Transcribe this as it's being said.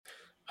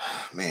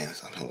Man,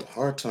 I'm having a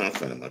hard time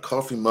finding my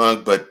coffee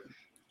mug, but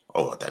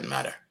it doesn't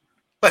matter.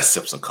 Let's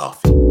sip some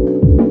coffee.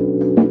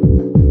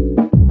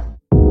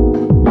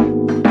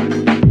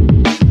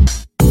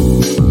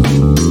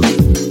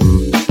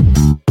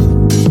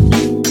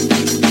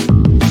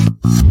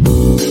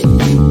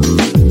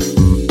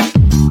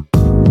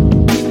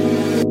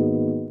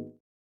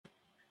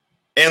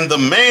 And the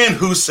man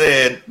who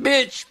said,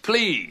 "Bitch,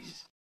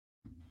 please,"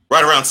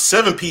 right around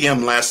 7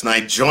 p.m. last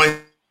night joins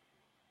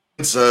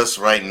us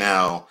right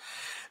now.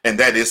 And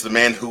that is the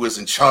man who is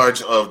in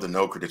charge of the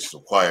No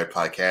Credentials Required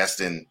podcast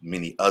and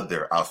many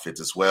other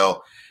outfits as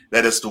well.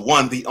 That is the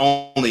one, the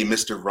only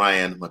Mr.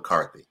 Ryan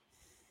McCarthy.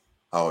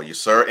 How are you,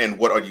 sir? And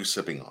what are you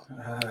sipping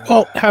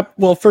on?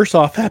 Well, first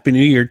off, Happy New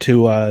Year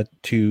to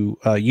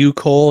you,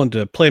 Cole, and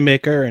to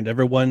Playmaker and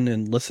everyone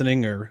and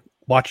listening or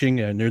watching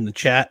and in the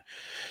chat.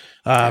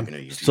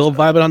 Still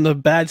vibing on the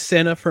bad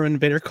Santa from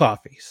Invader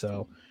Coffee.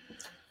 So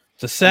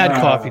it's a sad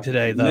coffee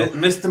today, though.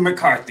 Mr.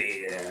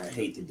 McCarthy, I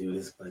hate to do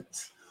this, but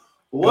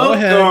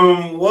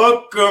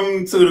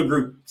welcome to the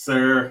group,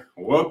 sir.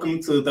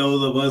 Welcome to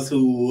those of us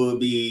who will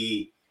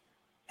be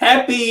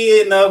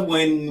happy enough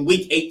when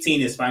week 18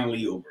 is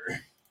finally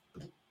over.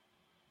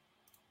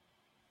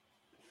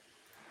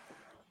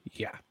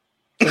 Yeah.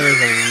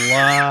 There's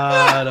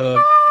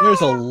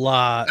a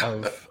lot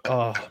of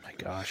oh my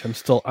gosh. I'm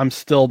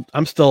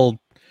still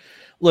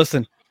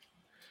listen.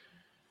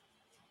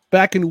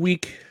 Back in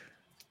week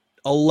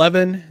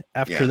 11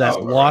 after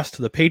that loss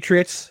to the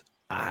Patriots,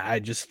 I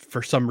just,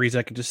 for some reason,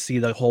 I could just see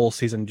the whole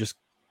season just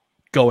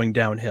going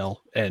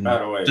downhill and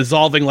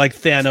dissolving like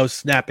Thanos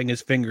snapping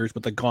his fingers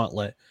with the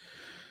gauntlet.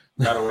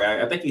 By the way,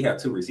 I think you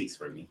have 2 receipts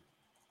for me.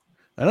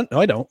 I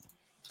don't.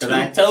 Because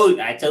I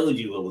told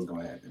you what was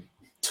going to happen.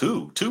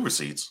 Two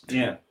receipts.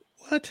 Yeah.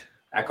 What?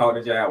 I called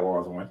the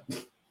Jaguars one.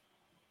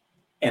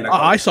 And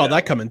I saw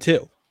that coming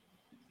too.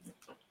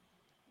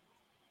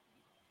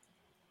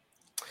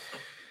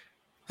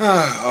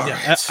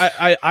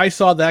 I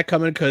saw that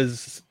coming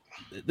because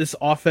this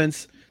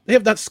offense, they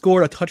have not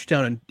scored a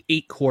touchdown in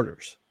 8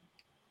 quarters.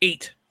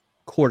 8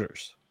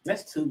 quarters.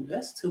 That's two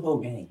whole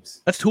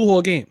games. That's 2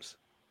 whole games.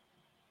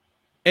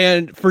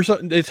 And for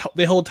some,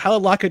 they hold Tyler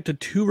Lockett to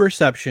 2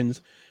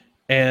 receptions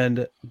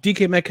and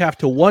DK Metcalf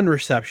to 1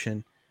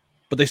 reception,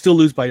 but they still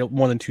lose by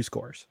more than 2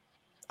 scores.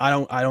 I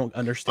don't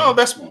understand. Oh,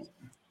 that's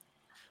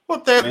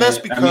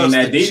because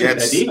that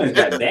defense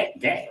got that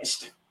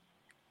gashed.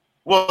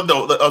 Well,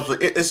 no,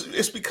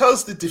 it's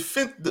because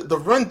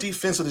the run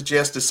defense of the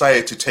Jets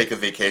decided to take a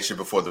vacation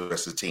before the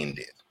rest of the team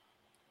did.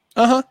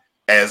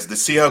 As the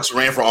Seahawks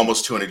ran for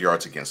almost 200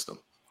 yards against them.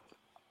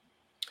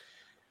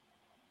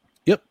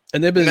 Yep,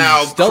 and they've been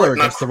stellar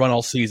against the run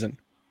all season.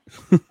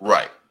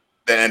 Right,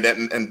 and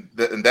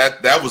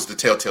that was the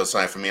telltale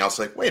sign for me. I was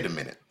like, wait a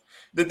minute,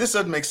 this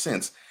doesn't make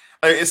sense.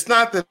 It's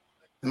not that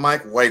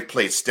Mike White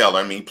played stellar.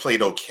 I mean, he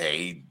played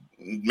okay,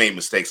 made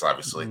mistakes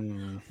obviously,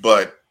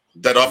 but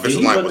that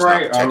offensive line was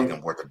not protecting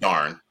him worth a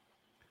darn.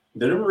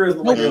 Did it really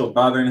look like it was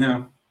bothering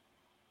him?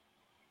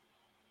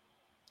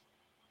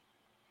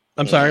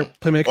 I'm sorry,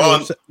 Playmaker.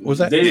 What was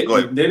that? Did it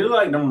look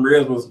like them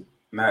ribs was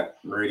not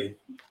ready?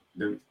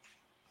 Does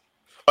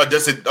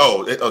it?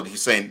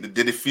 He's saying,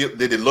 did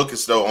it look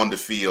as though on the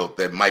field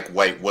that Mike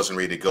White wasn't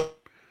ready to go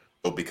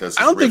because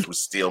his ribs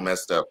was still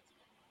messed up?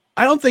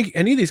 I don't think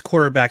any of these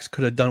quarterbacks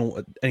could have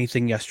done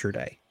anything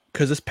yesterday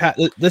because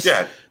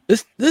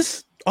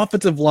this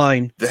offensive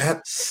line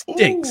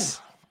stinks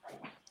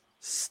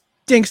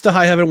to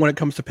high heaven when it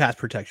comes to pass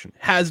protection.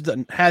 Has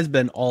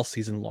been all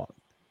season long.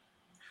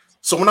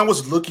 So when I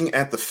was looking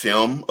at the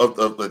film of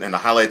and the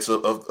highlights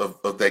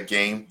of that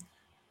game,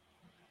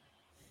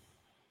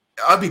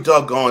 I'd be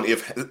doggone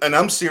and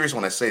I'm serious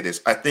when I say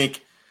this. I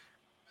think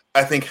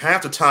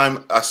half the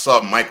time I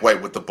saw Mike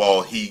White with the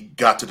ball, he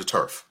got to the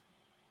turf.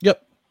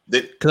 Yep.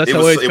 Because that's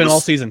how it's been all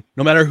season.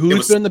 No matter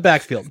who's been in the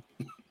backfield.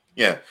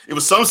 Yeah, it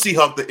was some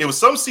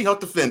Seahawk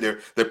defender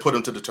that put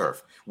him to the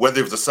turf, whether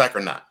it was a sack or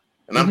not.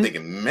 And I'm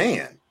thinking,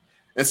 man.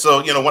 And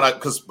so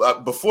because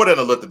before that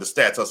I looked at the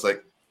stats, I was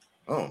like,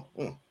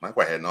 Mike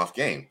White had an off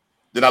game.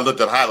 Then I looked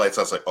at highlights.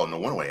 I was like, no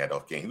wonder why he had an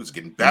off game. He was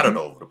getting battered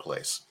all over the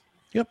place.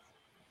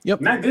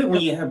 Yep. Not good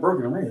when you have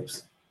broken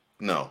ribs.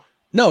 No,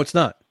 it's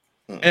not.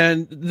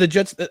 And the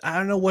Jets, I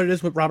don't know what it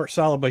is with Robert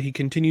Saleh, but he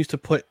continues to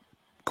put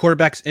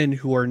quarterbacks in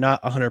who are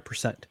not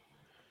 100%. I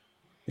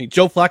mean,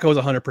 Joe Flacco was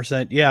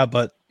 100%, yeah,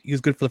 but he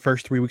was good for the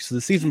first 3 weeks of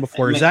the season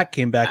before Zach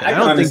came back. I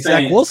don't think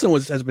Zach Wilson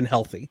has been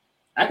healthy.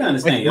 I can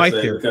understand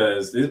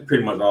because it's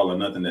pretty much all or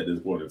nothing at this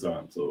point in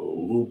time.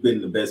 So who's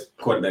been the best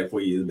quarterback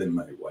for you has been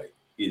Mike White.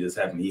 He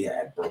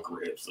had broken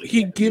ribs. So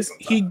he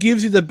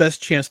gives you the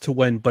best chance to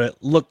win, but it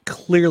looked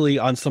clearly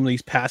on some of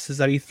these passes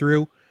that he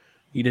threw,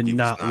 he did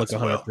not look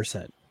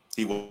 100%.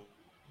 He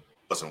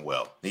wasn't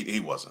well. He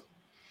wasn't.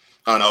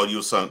 I know you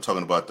were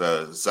talking about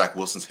Zach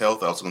Wilson's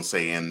health. I was going to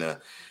say, and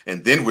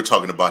then we're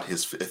talking about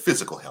his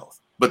physical health.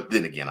 But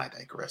then again, I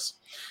digress.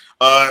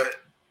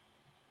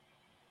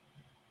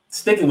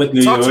 Sticking with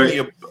New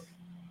York,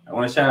 I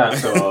want to shout out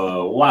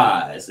to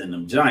Wise and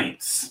them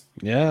Giants.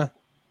 Yeah.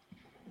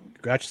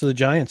 Congrats to the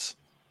Giants.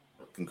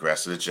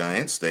 congrats to the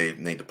Giants. They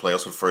made the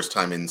playoffs for the first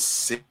time in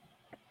 6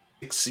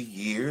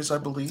 years, I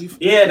believe.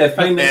 Yeah, the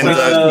famous.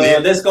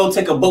 Let's go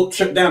take a boat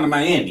trip down to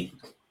Miami.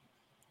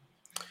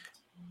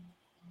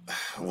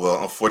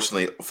 Well,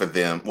 fortunately for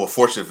them,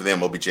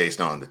 OBJ is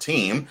not on the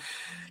team.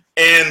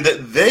 And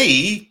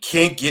they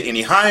can't get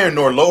any higher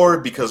nor lower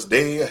because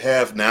they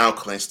have now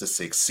clinched the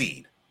 6th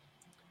seed.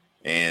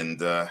 And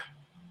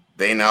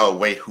they now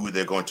await who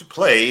they're going to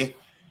play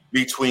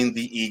between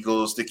the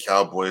Eagles, the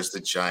Cowboys, the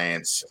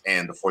Giants,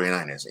 and the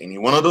 49ers. Any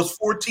one of those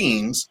 4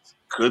 teams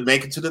could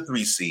make it to the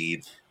 3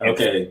 seed.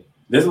 Okay,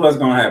 this is what's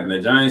going to happen.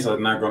 The Giants are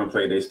not going to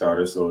play their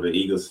starters, so the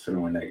Eagles are going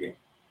to win that game.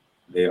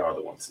 They are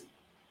the 1 seed.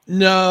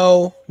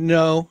 No.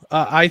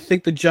 I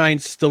think the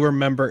Giants still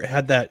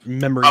had that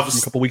memory from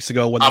a couple weeks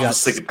ago when they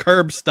got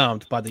curb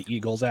stomped by the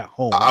Eagles at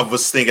home. I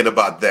was thinking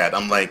about that.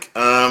 I'm like,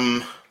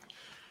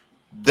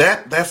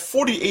 that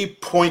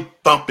 48-point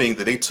thumping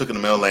that they took in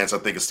the Meadowlands, I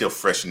think is still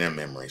fresh in their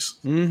memories.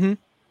 Mm-hmm.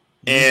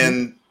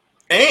 And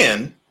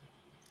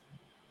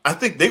I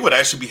think they would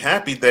actually be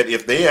happy that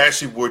if they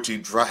actually were to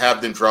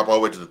have them drop all the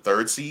way to the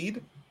 3rd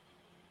seed,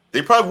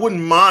 they probably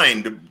wouldn't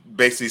mind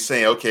basically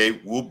saying, okay,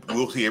 we'll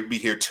be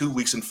here 2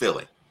 weeks in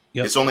Philly.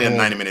 Yep. It's only a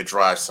 90-minute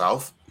drive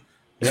south.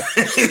 Yep.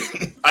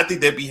 I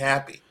think they'd be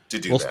happy to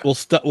do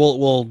that.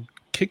 We'll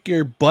kick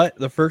your butt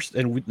the first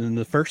and at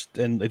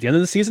the end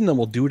of the season, then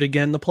we'll do it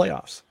again in the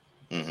playoffs.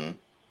 Mm-hmm.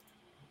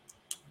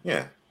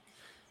 Yeah.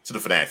 To the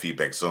Fanatic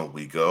Feedback Zone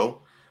we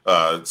go.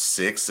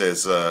 6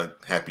 says,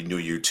 Happy New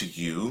Year to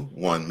you,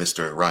 one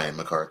Mr. Ryan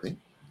McCarthy.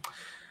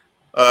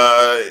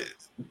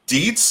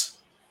 Deeds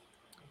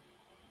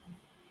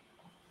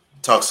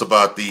talks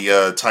about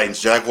the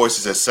Titans-Jaguars.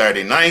 He says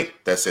Saturday night.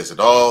 That says it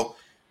all.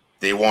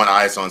 They want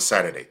eyes on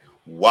Saturday.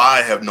 Why?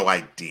 I have no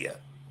idea.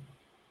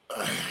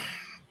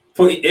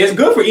 It's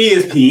good for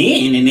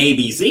ESPN and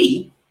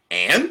ABC.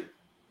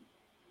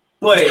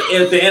 But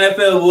if the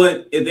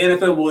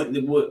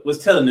NFL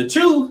was telling the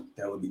truth,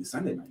 that would be the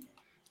Sunday night.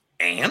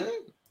 And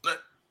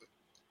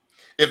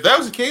if that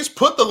was the case,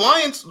 put the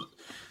Lions.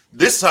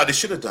 This is how they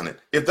should have done it.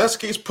 If that's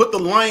the case, put the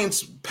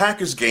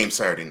Lions-Packers game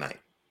Saturday night.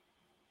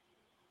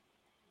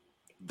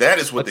 That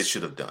is what they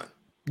should have done.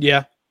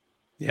 Yeah.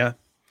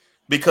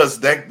 Because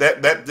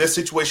that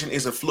situation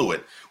isn't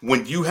fluid.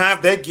 When you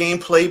have that game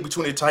played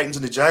between the Titans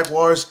and the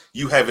Jaguars,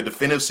 you have a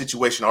definitive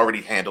situation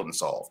already handled and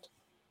solved.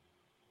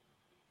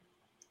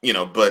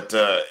 But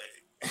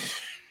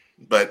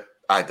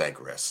I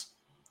digress.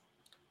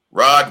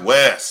 Rod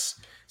West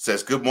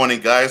says, good morning,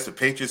 guys. The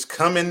Patriots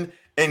coming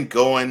and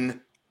going,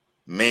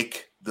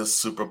 make the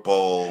Super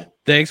Bowl.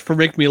 Thanks for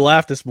making me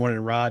laugh this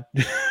morning, Rod.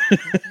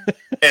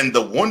 And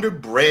the Wonder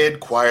Bread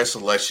choir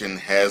selection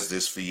has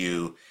this for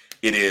you.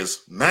 It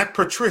is Matt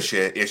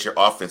Patricia is your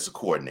offensive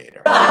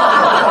coordinator.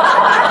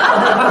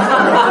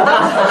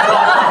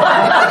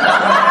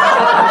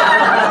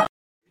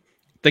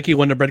 Thank you,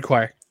 Wonder Bread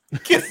choir.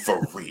 Get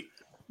for real.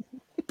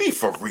 Be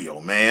for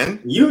real, man.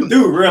 You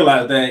do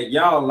realize that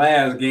y'all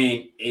last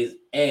game is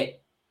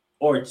at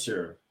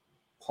Orchard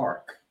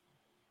Park.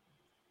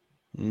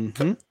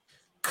 Mm-hmm.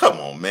 Come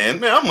on,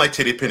 man. I'm like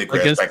Teddy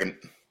Pendergrass back in.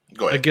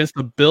 Go ahead. Against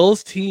the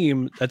Bills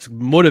team that's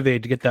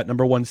motivated to get that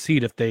number 1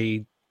 seed. If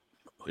they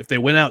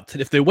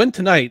win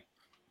tonight,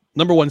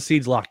 number 1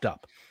 seed's locked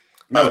up.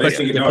 No,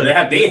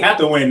 they have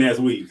to win this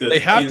week. They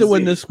have to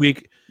win this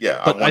week.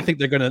 Yeah, but I think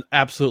they're going to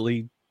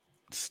absolutely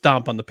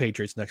stomp on the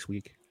Patriots next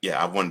week.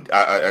 Yeah, I'm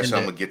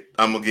gonna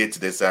get to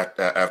this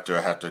after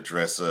I have to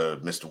address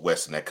Mr.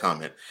 West in that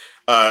comment.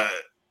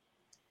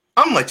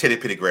 I'm like Teddy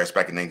Pendergrass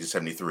back in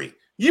 1973.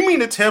 You mean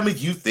to tell me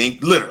you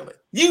think literally,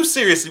 you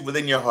seriously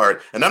within your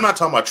heart, and I'm not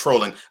talking about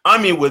trolling,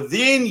 I mean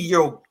within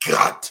your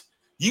gut,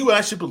 you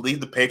actually believe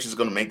the Patriots are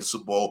going to make the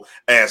Super Bowl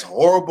as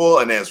horrible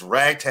and as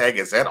ragtag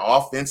as that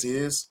offense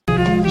is?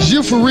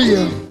 You for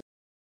real?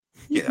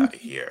 Get out of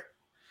here.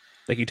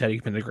 Thank you, Teddy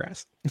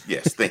Pendergrass.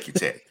 Yes, thank you,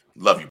 Teddy.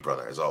 Love you,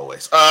 brother, as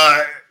always.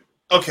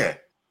 Okay,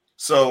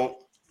 so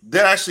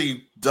that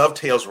actually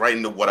dovetails right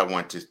into what I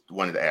wanted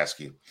to ask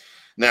you.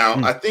 Now,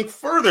 I think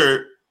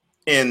further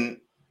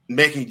in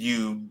making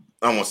you,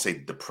 I won't say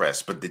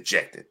depressed, but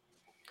dejected.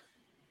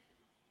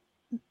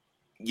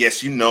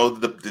 Yes,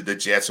 the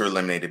Jets are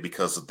eliminated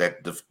because of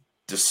that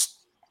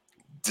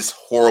this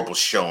horrible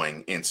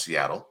showing in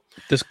Seattle.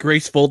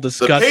 Disgraceful,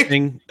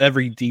 disgusting,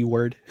 every D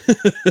word.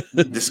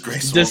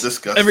 Disgraceful,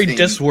 disgusting. Every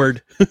dis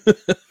word.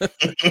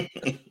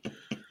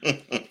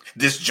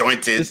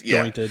 Disjointed.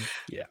 Yeah.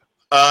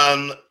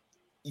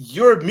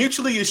 Your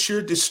mutually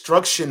assured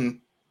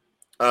destruction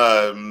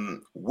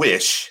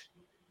wish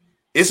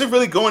isn't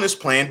really going as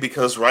planned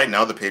because right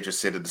now the Patriots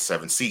sit at the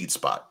 7th seed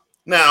spot.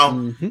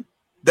 Now,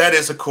 that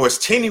is, of course,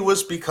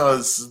 tenuous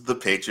because the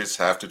Patriots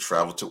have to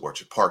travel to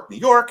Orchard Park, New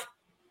York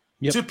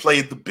to play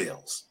the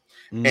Bills.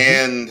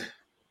 And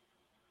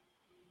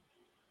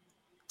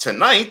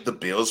tonight, the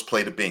Bills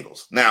play the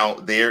Bengals. Now,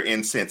 they're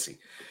in Cincy.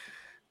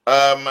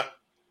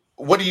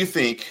 What do you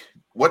think?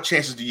 What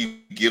chances do you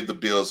give the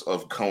Bills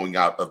of coming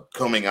out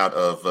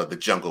of the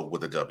jungle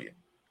with a W?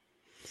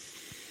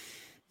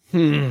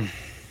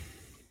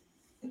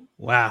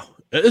 Wow.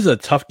 It is a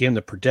tough game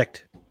to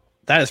predict.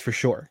 That is for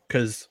sure.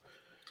 Because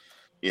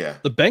the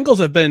Bengals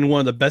have been one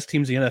of the best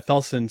teams in the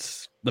NFL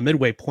since the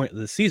midway point of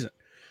the season.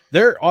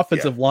 Their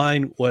offensive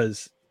line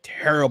was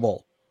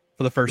terrible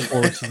for the first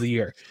 4 weeks of the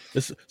year.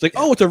 It's like,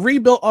 it's a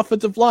rebuilt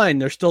offensive line.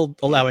 They're still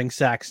allowing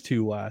sacks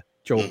to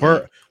Joe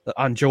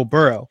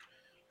Burrow.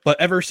 But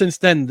ever since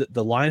then,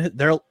 the line,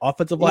 their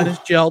offensive line has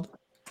gelled.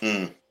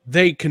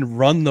 They can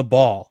run the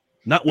ball,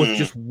 not with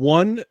just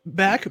one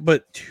back,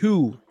 but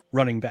 2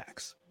 running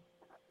backs.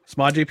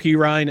 Samaje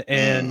Perine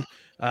and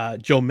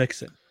Joe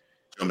Mixon.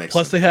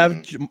 Plus, they have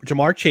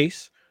Jamar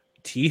Chase,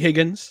 T.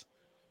 Higgins,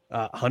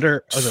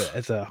 Hunter.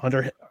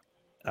 Hunter.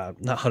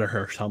 Not Hunter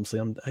Hurst, Helmsley.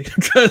 I'm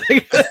trying to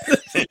think.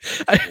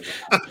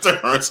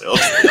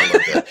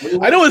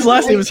 I know his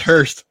last name is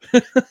Hurst.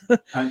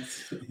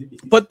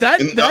 But that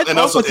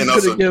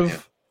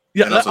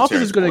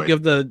offense is going to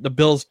give the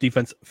Bills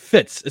defense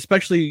fits,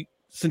 especially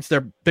since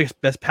their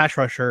best pass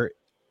rusher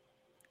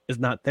is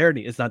not there.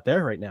 Is not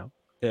there right now.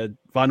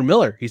 Von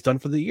Miller, he's done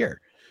for the year.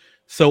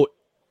 So,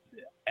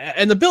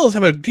 and the Bills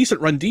have a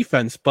decent run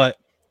defense, but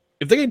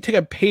if they can take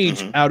a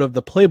page out of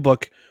the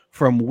playbook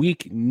from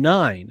week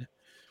 9,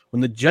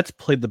 when the Jets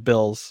played the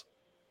Bills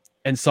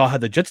and saw how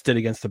the Jets did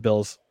against the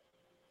Bills,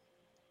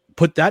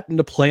 put that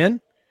into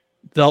plan,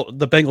 the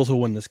Bengals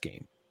will win this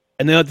game.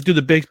 And they have to do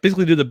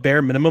basically do the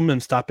bare minimum in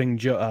stopping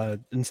Josh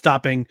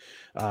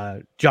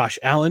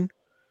Allen,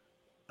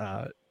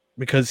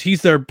 because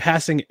he's their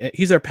pass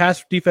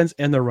defense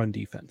and their run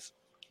defense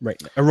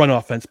right now. A run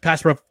offense,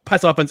 pass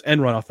offense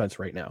and run offense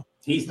right now.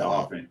 He's the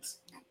offense.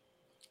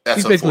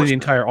 He's basically the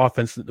entire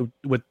offense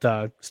with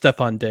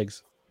Stephon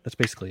Diggs. That's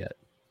basically it.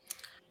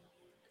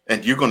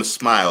 And you're going to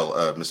smile,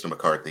 Mr.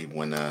 McCarthy,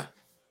 when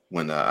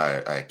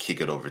I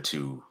kick it over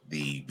to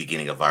the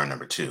beginning of our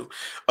number 2.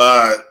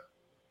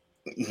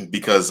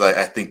 Because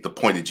I think the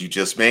point that you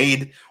just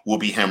made will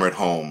be hammered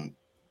home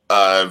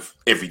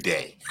every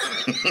day,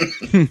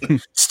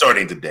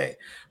 starting today.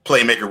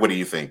 Playmaker, what do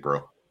you think,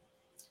 bro?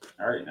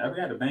 All right, now we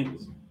got the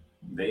Bengals.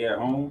 They at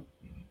home.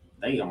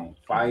 They on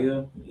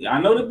fire.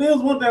 I know the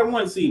Bills want that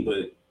 1 seed,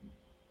 but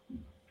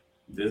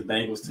this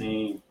Bengals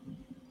team,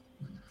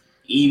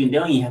 they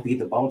don't even have to get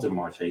the ball to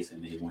Jamar Chase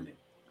and they win it.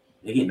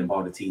 They're getting the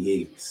ball to T.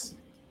 Higgins.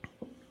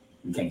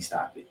 You can't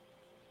stop it.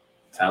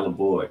 Tyler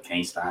Boyd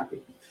can't stop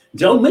it.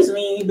 Joe Mixon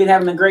ain't been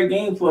having a great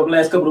game for the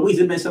last couple of weeks.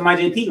 It's been some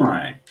Samaje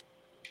Perine.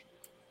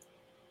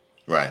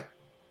 Right.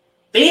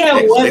 They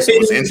have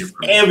weapons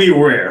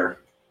everywhere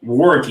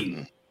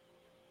working.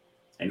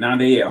 And now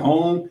they at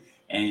home.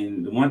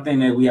 And the one thing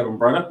that we haven't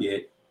brought up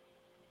yet,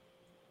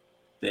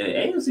 the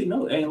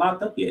AFC ain't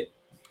locked up yet.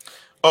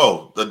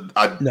 Oh,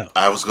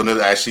 I was going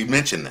to actually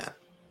mention that.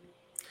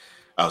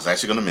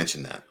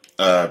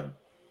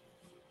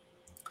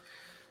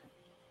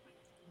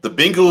 The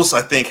Bengals,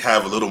 I think,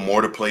 have a little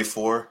more to play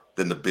for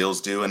than the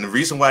Bills do. And the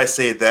reason why I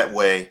say it that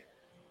way,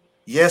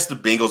 yes, the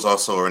Bengals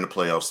also are in the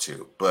playoffs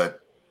too, but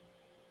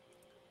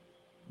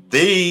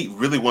they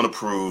really want to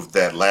prove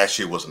that last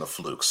year wasn't a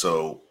fluke.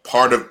 So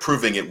part of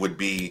proving it would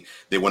be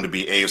they want to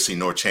be AFC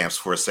North champs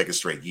for a second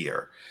straight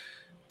year.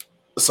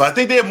 So I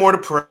think they have more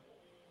to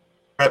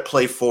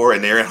play for,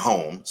 and they're at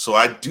home. So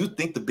I do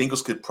think the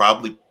Bengals could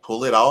probably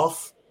pull it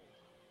off.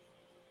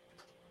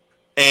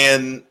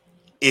 And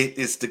it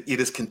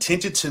is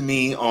contingent to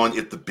me on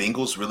if the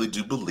Bengals really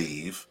do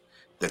believe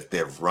that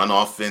their run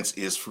offense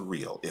is for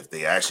real. If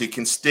they actually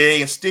can stay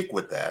and stick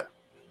with that,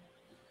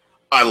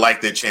 I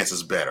like their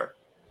chances better.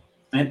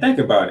 And think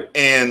about it.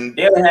 And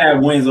they'll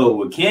have wins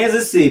over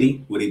Kansas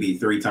City. Would he be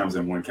 3 times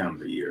in one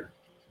calendar year?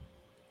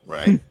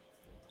 Right.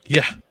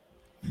 Yeah.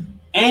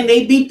 And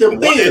they beat the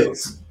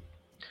Bills.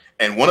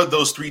 And one of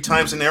those 3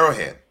 times in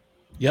Arrowhead.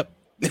 Yep.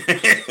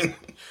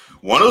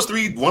 One of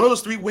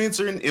those three wins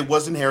it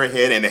was in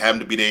Arrowhead, and it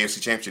happened to be the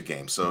AFC Championship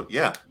game. So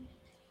yeah,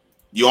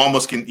 you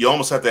almost have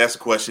to ask the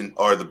question: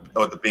 Are the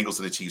Bengals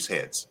and the Chiefs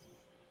heads?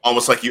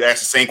 Almost like you ask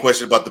the same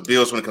question about the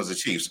Bills when it comes to the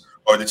Chiefs: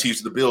 Are the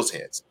Chiefs and the Bills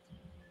heads?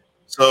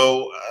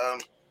 So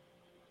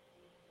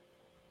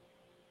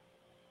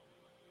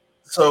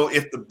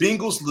if the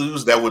Bengals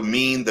lose, that would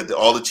mean that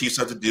all the Chiefs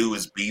have to do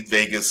is beat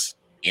Vegas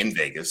in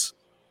Vegas.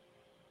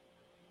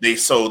 They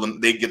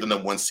get the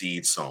number 1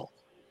 seed. So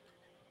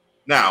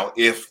now,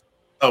 if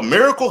a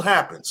miracle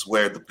happens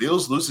where the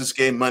Bills lose this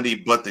game Monday,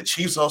 but the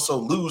Chiefs also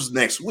lose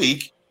next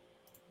week,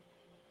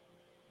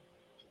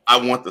 I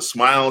want the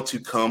smile to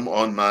come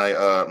on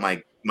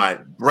my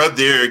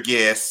brother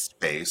guest's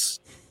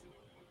face.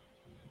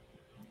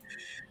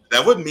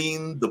 That would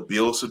mean the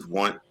Bills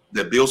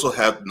will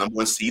have the number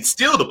 1 seed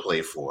still to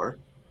play for,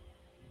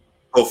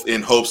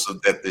 in hopes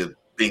that the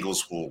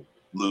Bengals will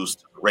lose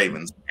to the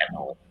Ravens at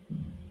home,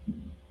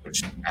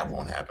 which that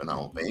won't happen, I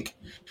don't think.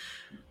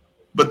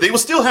 But they will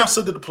still have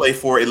something to play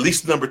for, at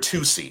least the number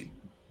 2 seed.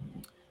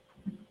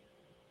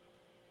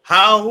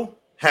 How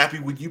happy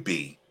would you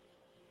be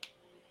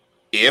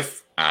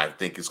if, I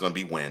think it's going to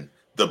be when,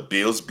 the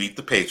Bills beat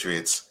the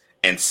Patriots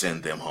and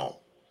send them home?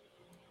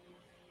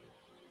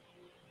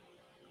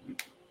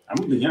 I'm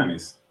going to be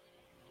honest.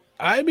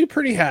 I'd be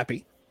pretty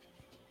happy.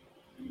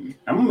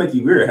 I'm gonna make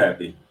you very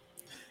happy.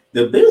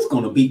 The Bills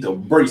gonna beat the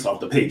brakes off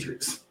the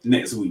Patriots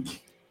next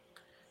week.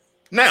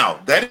 Now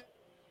that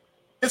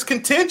is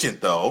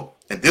contingent, though,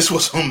 and this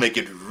was gonna make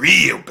it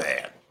real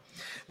bad.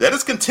 That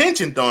is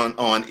contingent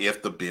on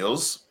if the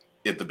Bills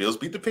beat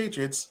the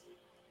Patriots,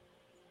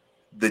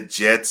 the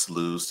Jets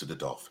lose to the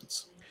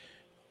Dolphins.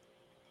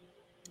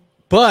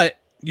 But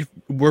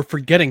we're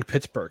forgetting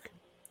Pittsburgh.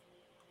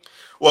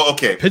 Well,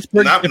 okay.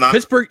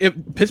 Pittsburgh. If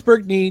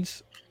Pittsburgh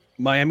needs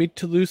Miami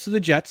to lose to the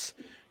Jets,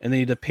 and they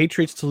need the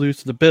Patriots to lose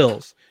to the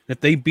Bills. And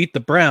if they beat the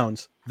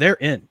Browns, they're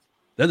in.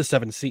 They're the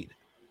 7th seed.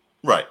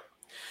 Right.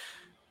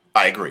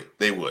 I agree.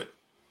 They would.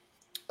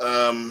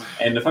 And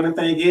the funny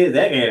thing is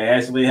that can't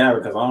actually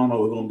happen because I don't know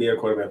who's going to be a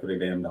quarterback for the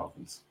damn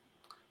Dolphins.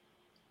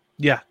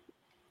 Yeah.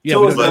 Yeah.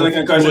 So it's still a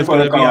concussion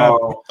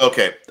protocol.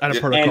 Okay. Out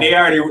of protocol. And they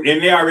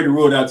already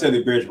ruled out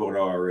Teddy Bridgewater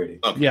already.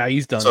 Okay. Yeah,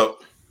 he's done. So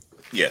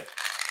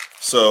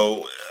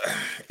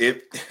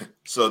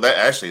that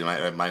actually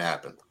might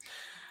happen.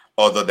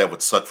 Although that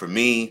would suck for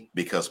me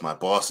because my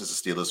boss is a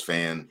Steelers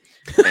fan,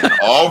 and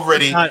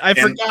already I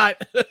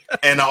forgot.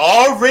 And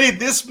already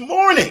this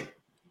morning,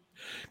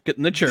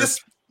 getting the chirp.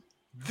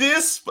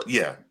 This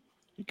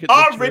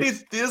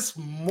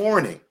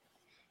morning,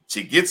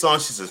 she gets on.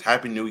 She says,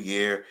 "Happy New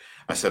Year."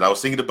 I said, "I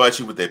was thinking about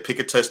you with that pick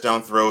a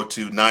touchdown throw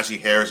to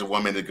Najee Harris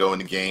 1 minute ago in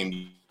the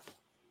game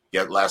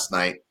last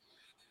night."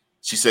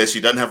 She says she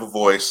doesn't have a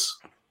voice,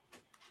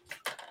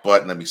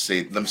 but let me see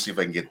if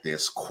I can get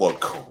this quote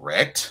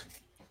correct.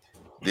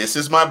 This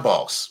is my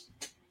boss,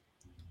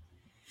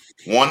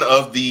 one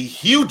of the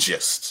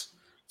hugest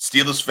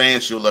Steelers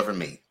fans you'll ever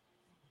meet.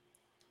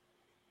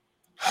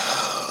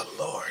 Oh,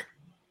 Lord.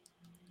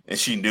 And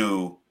she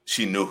knew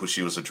who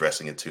she was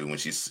addressing it to when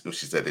she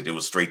said that it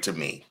was straight to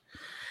me.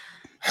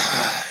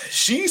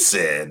 She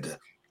said,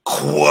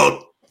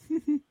 quote,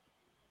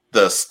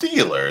 "The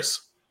Steelers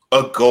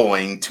are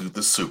going to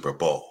the Super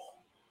Bowl."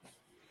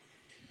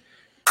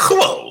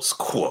 Close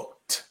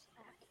quote.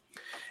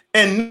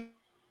 And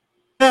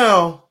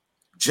now,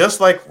 just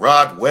like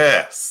Rod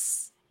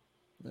West,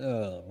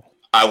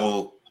 I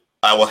will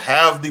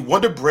have the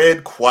Wonder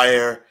Bread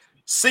Choir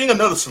sing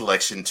another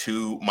selection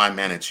to my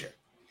manager.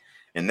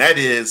 And that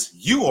is,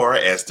 "You are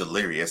as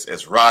delirious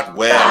as Rod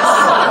West."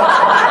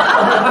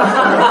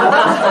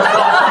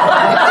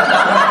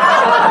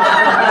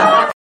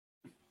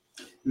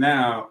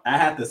 Now, I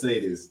have to say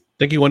this.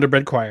 Thank you, Wonder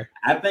Bread Choir.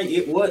 I think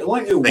it was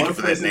Thank you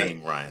for that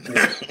name,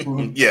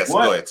 Ryan. Yes,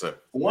 go ahead, sir.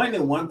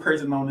 One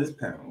person on this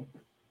panel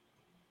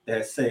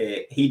that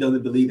said he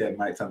doesn't believe that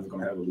Mike Thomas is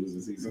going to have a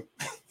losing season.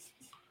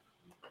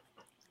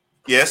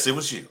 Yes, it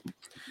was you.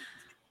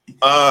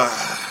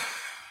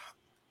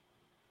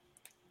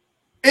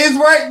 It's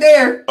right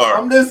there.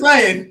 I'm just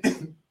saying. All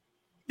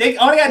they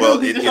got to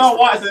do is Deshaun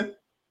Watson.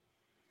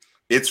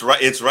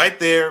 It's right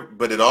there,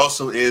 but it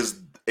also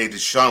is a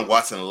Deshaun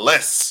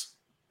Watson-less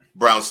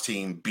Browns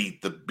team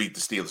beat the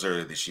Steelers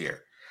earlier this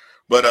year.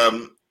 But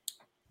all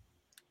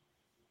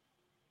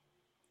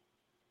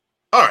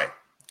right.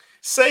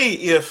 Say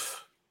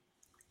if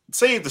the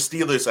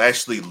Steelers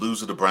actually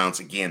lose to the Browns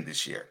again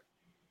this year,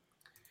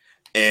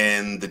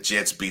 and the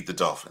Jets beat the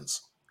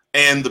Dolphins,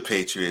 and the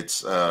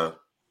Patriots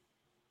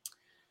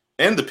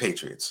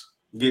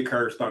get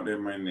curse stomped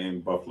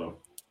in Buffalo.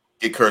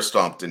 Get curse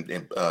stomped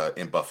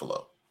in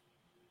Buffalo.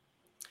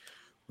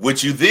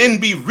 Would you then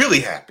be really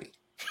happy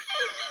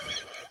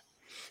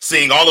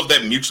seeing all of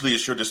that mutually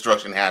assured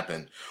destruction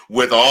happen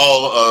with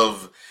all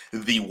of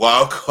the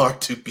wild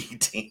card to be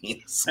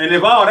teams? And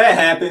if all that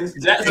happens,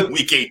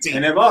 week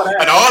 18, and all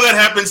that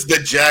happens, the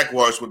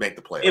Jaguars would make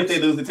the playoffs if they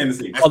lose to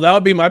Tennessee. Oh, that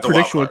would be my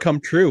prediction would come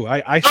true.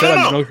 I said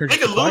no. They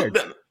can lose.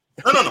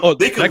 No.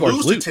 They can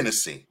lose to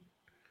Tennessee.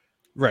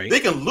 Right. They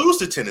can lose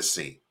to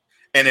Tennessee,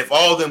 and if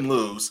all of them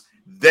lose,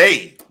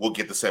 they will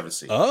get the 7th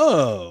seed.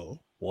 Oh,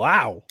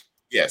 wow.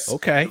 Yes.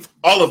 Okay. If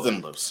all of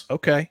them lose.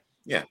 Okay.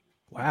 Yeah.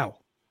 Wow.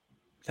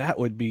 That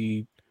would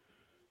be.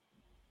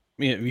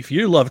 I mean, if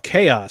you love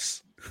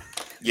chaos,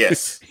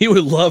 yes, you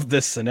would love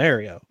this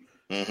scenario.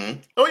 Mm-hmm.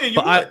 Oh yeah,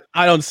 but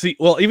I don't see.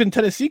 Well, even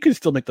Tennessee could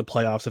still make the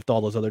playoffs if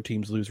all those other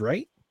teams lose,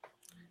 right?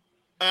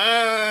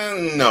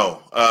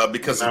 No,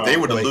 because if they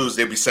were to lose,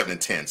 they'd be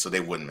 7-10, so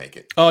they wouldn't make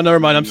it. Oh, never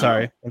mind. I'm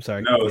sorry. No,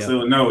 yeah.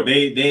 So no,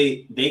 they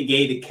gave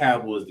the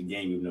Cowboys the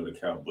game, even though the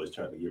Cowboys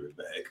tried to give it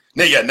back.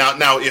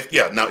 Now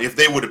if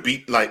they would have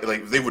beaten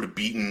if they would have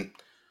beaten,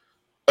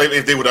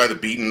 if they would either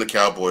beaten the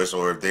Cowboys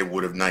or if they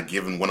would have not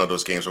given one of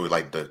those games, or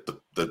like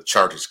the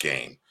Chargers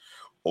game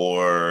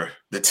or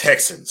the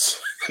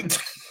Texans,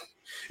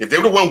 if they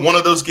would have won one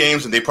of those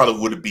games, then they probably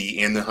would be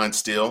in the hunt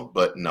still.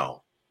 But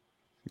no.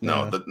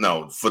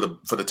 No, for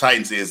the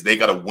Titans is they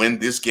got to win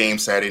this game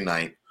Saturday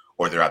night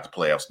or they're out the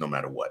playoffs no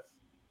matter what.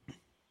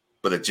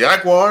 But the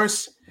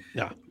Jaguars,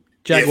 are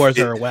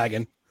a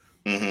wagon.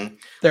 Mm-hmm.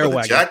 They're a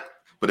wagon.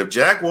 But if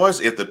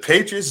the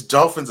Patriots,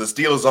 Dolphins, and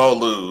Steelers all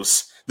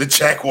lose, the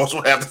Jaguars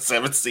will have the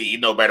 7th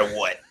seed no matter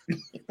what.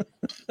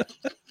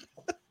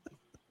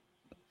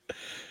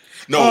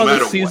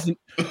 Matter what.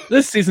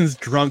 This season's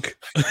drunk.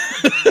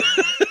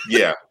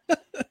 Yeah.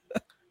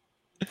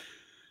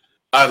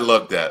 I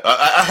love that.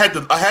 I had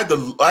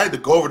to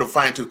go over the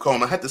fine tooth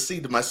comb. I had to see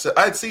to myself.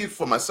 I'd see it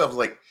for myself.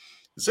 Like,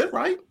 is that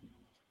right?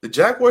 The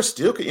Jaguars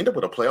still could end up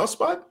with a playoff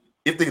spot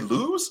if they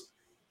lose.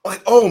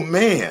 Like, oh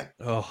man.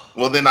 Oh,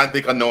 Well, then I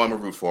think I know I'm a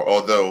root for.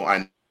 Although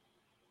I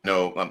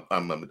know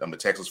I'm a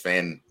Texas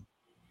fan.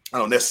 I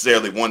don't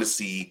necessarily want to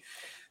see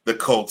the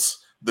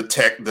Colts, the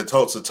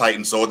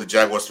Titans, or the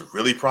Jaguars to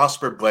really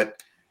prosper,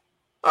 but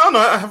I don't know.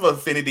 I have an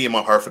affinity in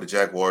my heart for the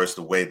Jaguars,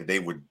 the way that they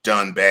were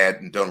done bad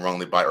and done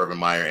wrongly by Urban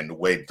Meyer, and the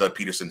way Doug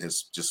Peterson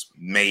has just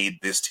made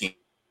this team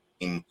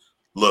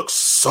look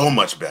so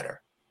much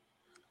better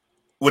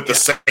with the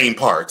same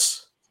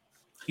parts.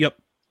 Yep.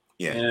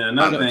 Yeah. And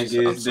another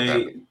thing is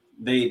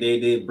they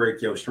did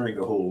break your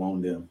stranglehold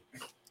on them.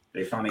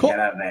 They finally got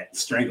out of that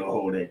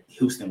stranglehold that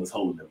Houston was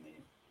holding them in.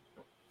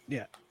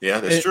 Yeah. Yeah,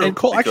 that's true. And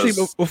Cole, actually,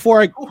 before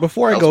I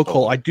go,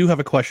 Cole, I do have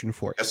a question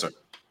for you. Yes, sir.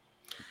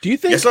 Do you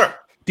think? Yes, sir.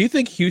 Do you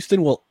think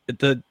Houston will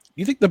Do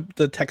you think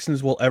the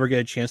Texans will ever get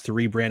a chance to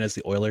rebrand as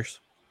the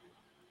Oilers?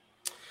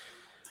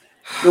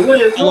 So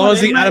long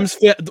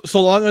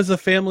as the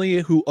family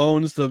who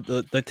owns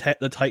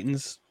the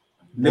Titans.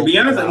 To be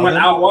honest, when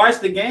I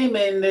watched the game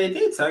and they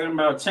did talking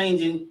about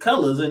changing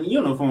colors and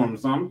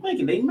uniforms, so I'm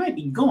thinking they might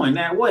be going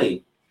that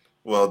way.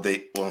 Well,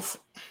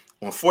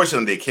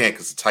 unfortunately they can't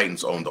because the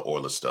Titans own the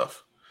Oilers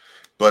stuff.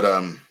 But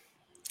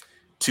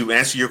to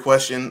answer your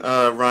question,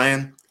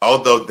 Ryan,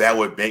 although that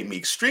would make me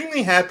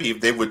extremely happy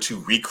if they were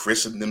to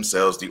rechristen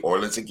themselves the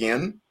Oilers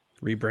again.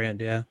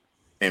 Rebrand, yeah.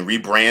 And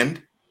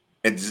rebrand.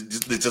 And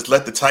just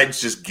let the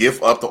Titans just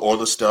give up the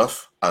Oilers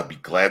stuff. I'd be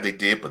glad they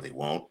did, but they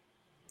won't.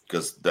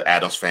 Because the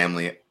Adams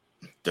family,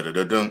 creepy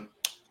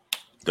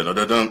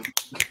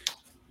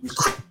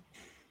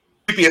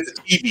as a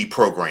TV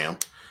program.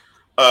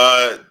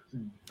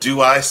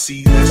 Do I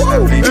see this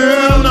happening?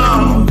 Hell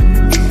no.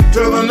 To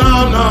the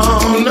no,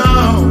 no,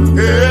 no.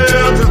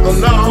 Hell to the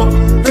no.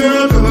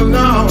 Hell to the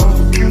no.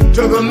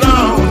 To the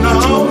no,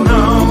 no,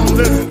 no.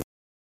 Listen.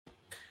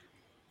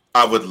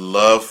 I would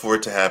love for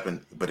it to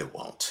happen, but it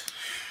won't.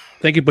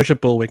 Thank you,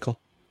 Bishop Bullwinkle.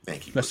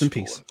 Thank you. Rest in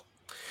peace.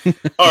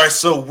 All right,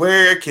 so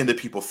where can the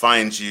people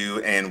find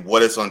you, and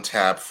what is on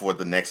tap for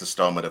the next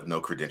installment of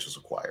No Credentials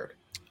Required?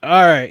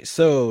 All right,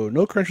 so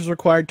No Credentials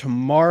Required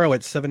tomorrow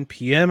at 7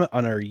 p.m.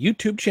 on our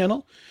YouTube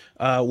channel.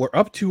 We're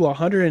up to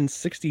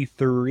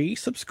 163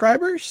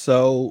 subscribers,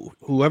 so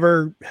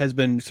whoever has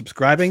been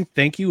subscribing,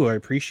 thank you. I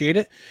appreciate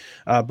it.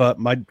 But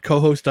my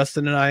co-host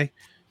Dustin and I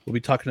will be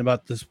talking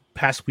about this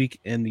past week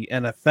in the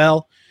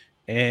NFL,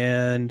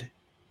 and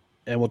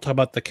we'll talk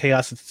about the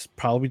chaos that's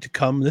probably to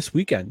come this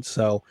weekend.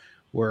 So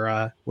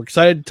we're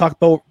excited to talk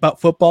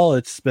about football.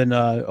 It's been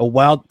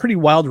pretty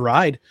wild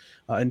ride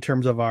in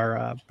terms of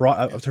our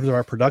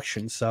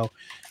production. So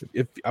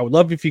if I would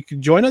love if you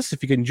could join us.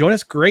 If you can join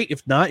us, great.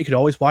 If not, you could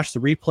always watch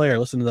the replay or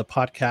listen to the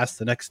podcast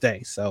the next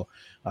day. So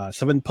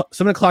 7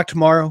 o'clock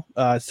tomorrow,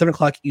 7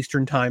 o'clock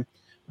Eastern time.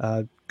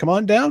 Come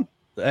on down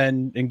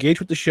and engage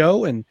with the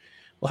show, and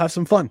we'll have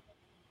some fun.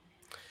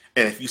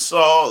 And if you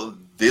saw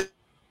this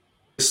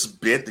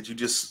bit that you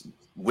just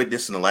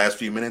witnessed in the last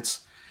few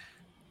minutes,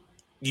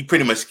 you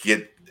pretty much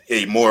get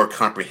a more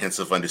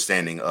comprehensive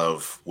understanding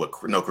of what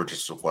No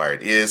Credentials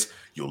Required is.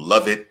 You'll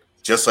love it,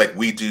 just like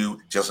we do,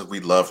 just like we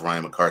love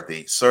Ryan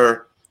McCarthy.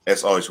 Sir,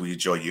 as always, we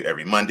enjoy you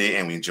every Monday,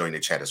 and we enjoy the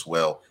chat as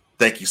well.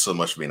 Thank you so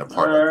much for being a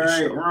part of this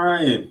show.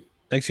 Ryan.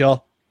 Thanks,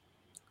 y'all.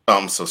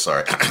 I'm so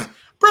sorry.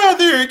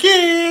 Brother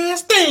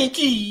Guest, thank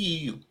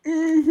you.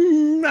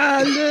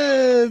 I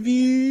love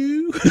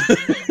you.